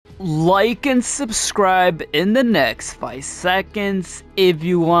Like and subscribe in the next 5 seconds if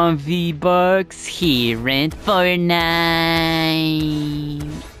you want V-Bucks here in Fortnite.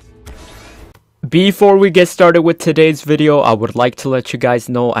 Before we get started with today's video, I would like to let you guys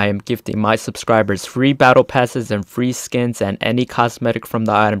know I am gifting my subscribers free battle passes and free skins and any cosmetic from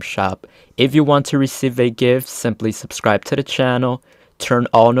the item shop. If you want to receive a gift, simply subscribe to the channel, turn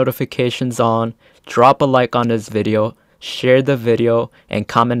all notifications on, drop a like on this video, share the video, and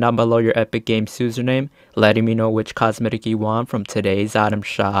comment down below your Epic Games username, letting me know which cosmetic you want from today's item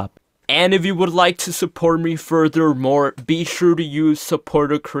shop. And if you would like to support me furthermore, be sure to use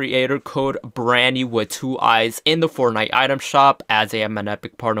supporter creator code Branny with 2 eyes in the Fortnite item shop, as I am an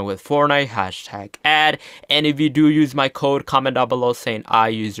Epic partner with Fortnite, #ad. And if you do use my code, comment down below saying I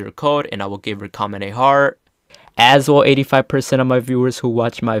use your code and I will give your comment a heart. As well, 85% of my viewers who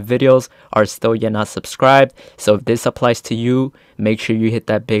watch my videos are still yet not subscribed, so if this applies to you, make sure you hit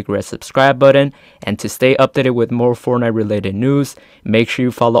that big red subscribe button. And to stay updated with more Fortnite related news, make sure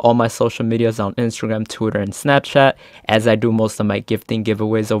you follow all my social medias on Instagram, Twitter, and Snapchat, as I do most of my gifting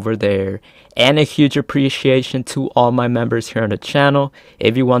giveaways over there. And a huge appreciation to all my members here on the channel.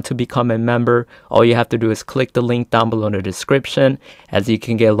 If you want to become a member, all you have to do is click the link down below in the description, as you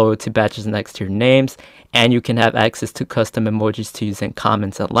can get loyalty badges next to your names, and you can have access to custom emojis to use in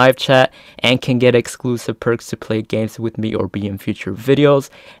comments and live chat, and can get exclusive perks to play games with me or be in future videos.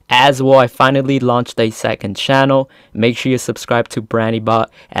 As well, I finally launched a second channel. Make sure you subscribe to BrannyBot,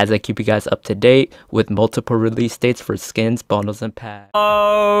 as I keep you guys up to date with multiple release dates for skins, bundles, and packs.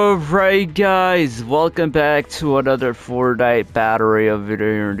 Alright guys, welcome back to another Fortnite battle royale video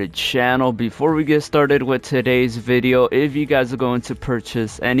here on the channel. Before we get started with today's video, if you guys are going to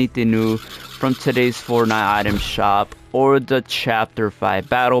purchase anything new from today's Fortnite item shop, or the Chapter 5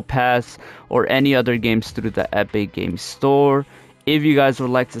 Battle Pass, or any other games through the Epic Games Store, if you guys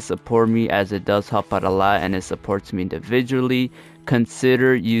would like to support me, as it does help out a lot and it supports me individually,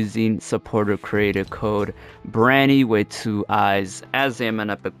 consider using supporter creator code Branny with 2 eyes, as I am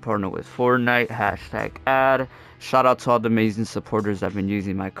an Epic partner with Fortnite, #ad. Shout out to all the amazing supporters that have been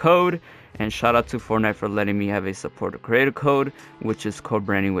using my code, and shout out to Fortnite for letting me have a supporter creator code, which is code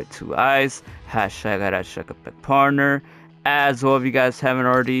Branny with 2 eyes, #Epic partner. As well, if you guys haven't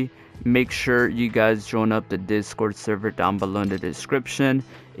already, make sure you guys join up the Discord server down below in the description.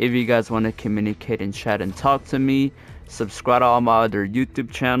 If you guys want to communicate and chat and talk to me, subscribe to all my other YouTube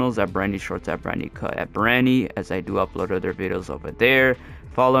channels at Branny Shorts, at Branny Cut, at Branny, as I do upload other videos over there.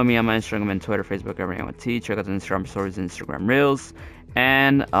 Follow me on my Instagram and Twitter, Facebook, everything I want to. Check out the Instagram stories, Instagram reels,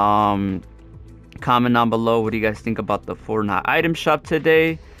 and comment down below what do you guys think about the Fortnite item shop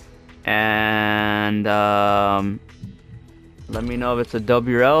today, and let me know if it's a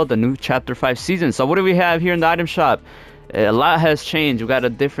WL, the new Chapter 5 season. So what do we have here in the item shop? A lot has changed. We got a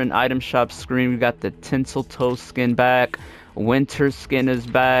different item shop screen. We got the Tinsel Toe skin back. Winter skin is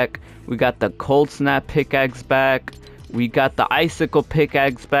back. We got the Cold Snap pickaxe back. We got the Icicle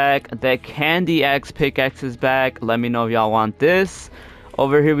pickaxe back. The Candy Axe pickaxe is back. Let me know if y'all want this.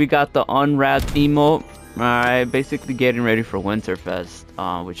 Over here we got the Unwrapped emote. Alright, basically getting ready for Winterfest,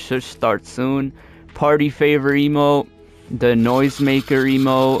 which should start soon. Party Favor emote. The Noisemaker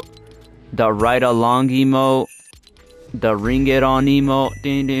emote, the Ride Along emote, the Ring It On emote.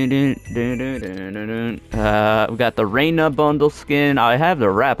 We got the Reina bundle skin. I have the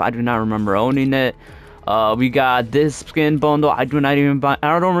wrap. I do not remember owning it. We got this skin bundle. I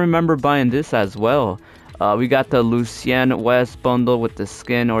don't remember buying this as well. We got the Lucienne West bundle with the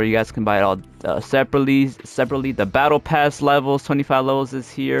skin, or you guys can buy it all separately. The Battle Pass levels, 25 levels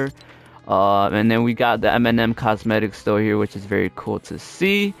is here. And then we got the M&M cosmetic store here, which is very cool to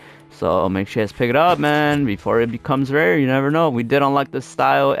see. So make sure you guys pick it up, man, before it becomes rare. You never know. We did unlock the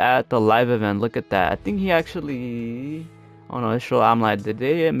style at the live event. Look at that. I think he actually, oh no, I'm like, did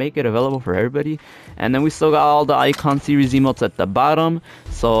they make it available for everybody? And then we still got all the Icon Series emotes at the bottom.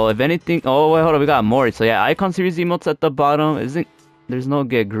 So if anything, oh wait, hold on, we got more. So yeah, Icon Series emotes at the bottom. There's no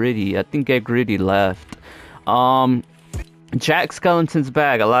Get Gritty. I think Get Gritty left. Jack Skellington's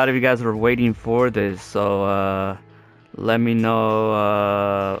back. A lot of you guys were waiting for this, so let me know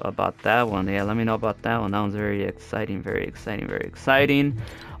about that one. Yeah, let me know about that one. That one's very exciting, very exciting, very exciting.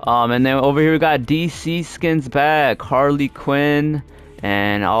 And then over here we got DC skins back, Harley Quinn,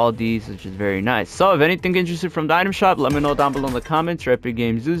 and all these, which is very nice. So if anything interested from the item shop, let me know down below in the comments, your Epic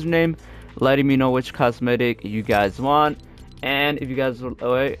Games username, letting me know which cosmetic you guys want. And if you guys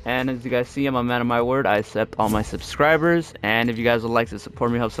and as you guys see, I'm a man of my word. I accept all my subscribers, and if you guys would like to support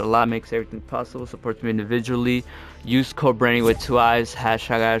me, helps a lot, makes everything possible, supports me individually. Use code Branny with 2 eyes,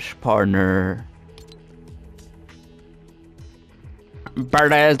 #partner.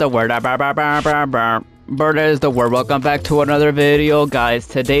 Bird is the word. Bird is the word. Welcome back to another video, guys.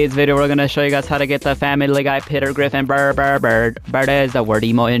 Today's video, we're gonna show you guys how to get the Family Guy, Peter Griffin, Bird is the word.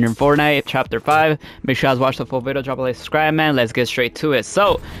 Emote in Fortnite, Chapter 5. Make sure you guys watch the full video. Drop a like, subscribe, man. Let's get straight to it.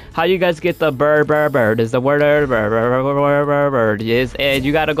 So, how you guys get the bird is the word. Bird is, and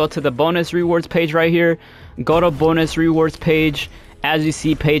you gotta go to the bonus rewards page right here. Go to bonus rewards page. As you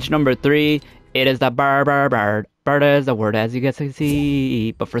see, page number 3. It is the bird. Bird is the word, as you guys can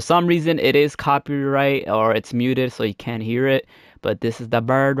see, but for some reason it is copyright or it's muted so you can't hear it. But this is the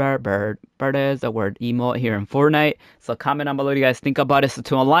bird is the word. Emote here in Fortnite. So comment down below what you guys think about it. So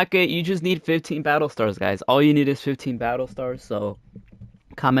to unlock it, you just need 15 battle stars, guys. All you need is 15 battle stars. So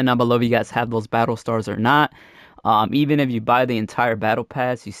comment down below if you guys have those battle stars or not. Even if you buy the entire battle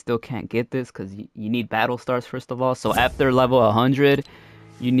pass, you still can't get this because you need battle stars first of all. So after level 100,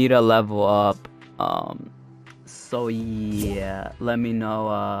 you need to level up. So yeah, let me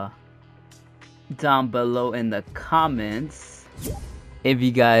know down below in the comments if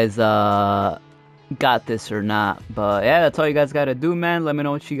you guys got this or not. But yeah, that's all you guys gotta do, man. Let me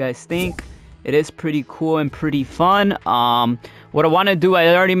know what you guys think. It is pretty cool and pretty fun. What I want to do, I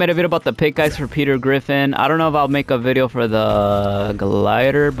already made a video about the pickaxe for Peter Griffin. I don't know if I'll make a video for the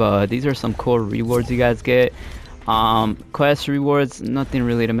glider, but these are some cool rewards you guys get. Quest rewards, nothing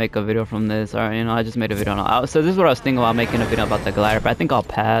really to make a video from this. Alright, you know, I just made a video on. So this is what I was thinking about making a video about the glider, but I think I'll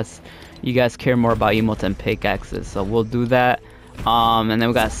pass. You guys care more about emotes and pickaxes, so we'll do that. And then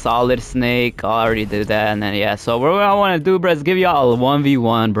we got solid snake. I already did that, and then yeah. So what I want to do, bro, is give y'all a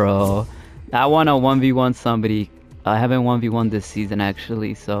 1v1, bro. I want to 1v1 somebody. I haven't 1v1 this season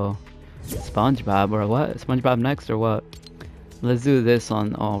actually, so SpongeBob or what? SpongeBob next or what? Let's do this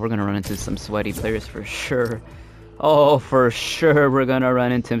on. Oh, we're gonna run into some sweaty players for sure. Oh, for sure, we're gonna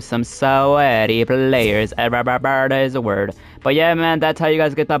run into some sweaty players. Bird is a word. But yeah, man, that's how you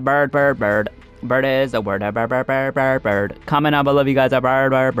guys get the bird. Bird is the word. Bird. Comment down below if you guys are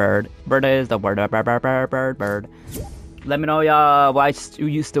bird. Bird is the word. Bird. Let me know y'all who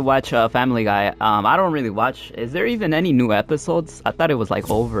used to watch Family Guy. I don't really watch. Is there even any new episodes? I thought it was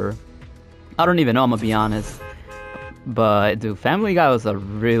like over. I don't even know, I'm gonna be honest. But dude, Family Guy was a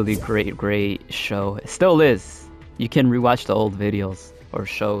really great show. It still is. You can rewatch the old videos or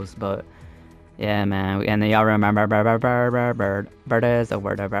shows, but yeah, man. And then y'all remember bird is a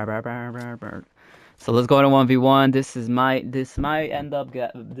word. Bird. So let's go to 1v1. This might end up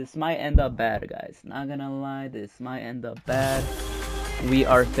bad, guys. Not gonna lie, this might end up bad. We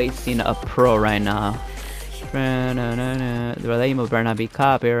are facing a pro right now. The emote better not be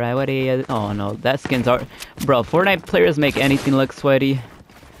copyright. What is? Oh no, that skin's are. Bro, Fortnite players make anything look sweaty.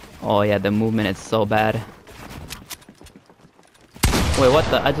 Oh yeah, the movement is so bad. Wait, what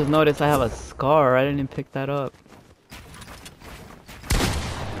the? I just noticed I have a scar. I didn't even pick that up.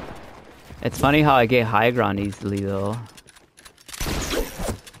 It's funny how I get high ground easily though.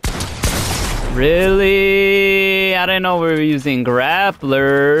 Really? I didn't know we were using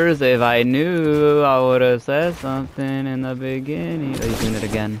grapplers. If I knew, I would have said something in the beginning. Oh, he's doing it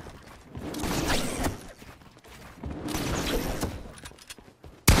again.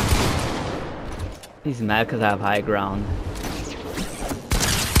 He's mad because I have high ground.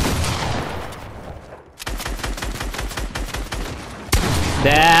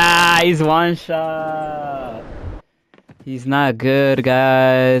 Yeah, he's one shot. He's not good,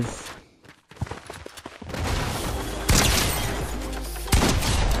 guys.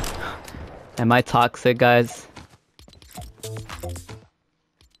 Am I toxic, guys?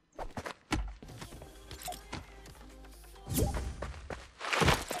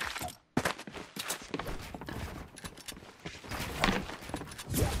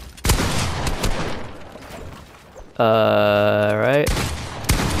 Right.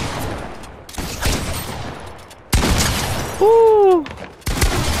 Woo!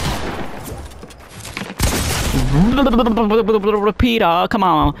 Peter, come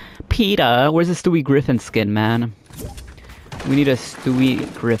on. Peter, where's the Stewie Griffin skin, man? We need a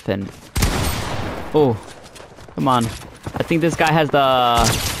Stewie Griffin. Oh, come on. I think this guy has the...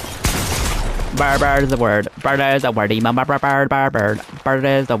 Bird is the word. Bird is the word. Bird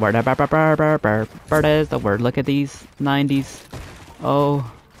is the word. Bird is the word. Look at these 90s. Oh,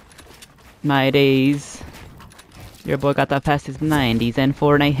 my days. Your boy got the fastest 90s in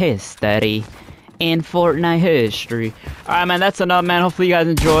Fortnite history. Alright, man, that's enough, man. Hopefully you guys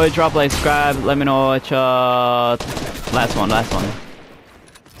enjoyed. Drop a like, subscribe. Let me know what last one.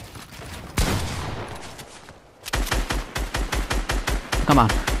 Come on.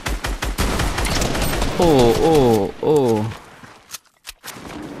 Oh.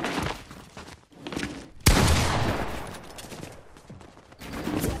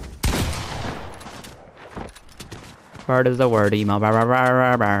 Bird is the word, emo. Bird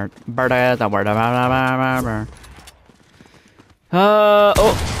is the word.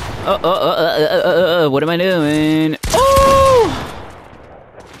 What am I doing? Oh!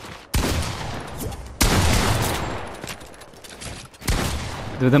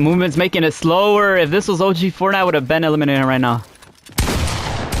 Dude, the movement's making it slower. If this was OG Fortnite, I would have been eliminated right now.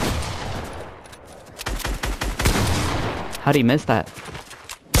 How'd he miss that?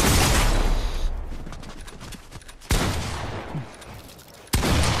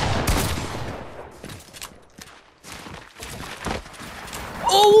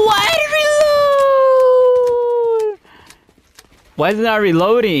 Oh, why reload? Why is it not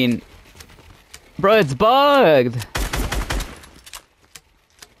reloading? Bro, it's bugged.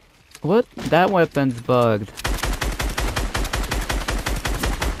 What? That weapon's bugged.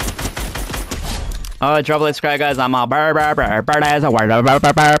 Oh, trouble is cry, guys. I'm a bird as a word.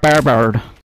 Bird.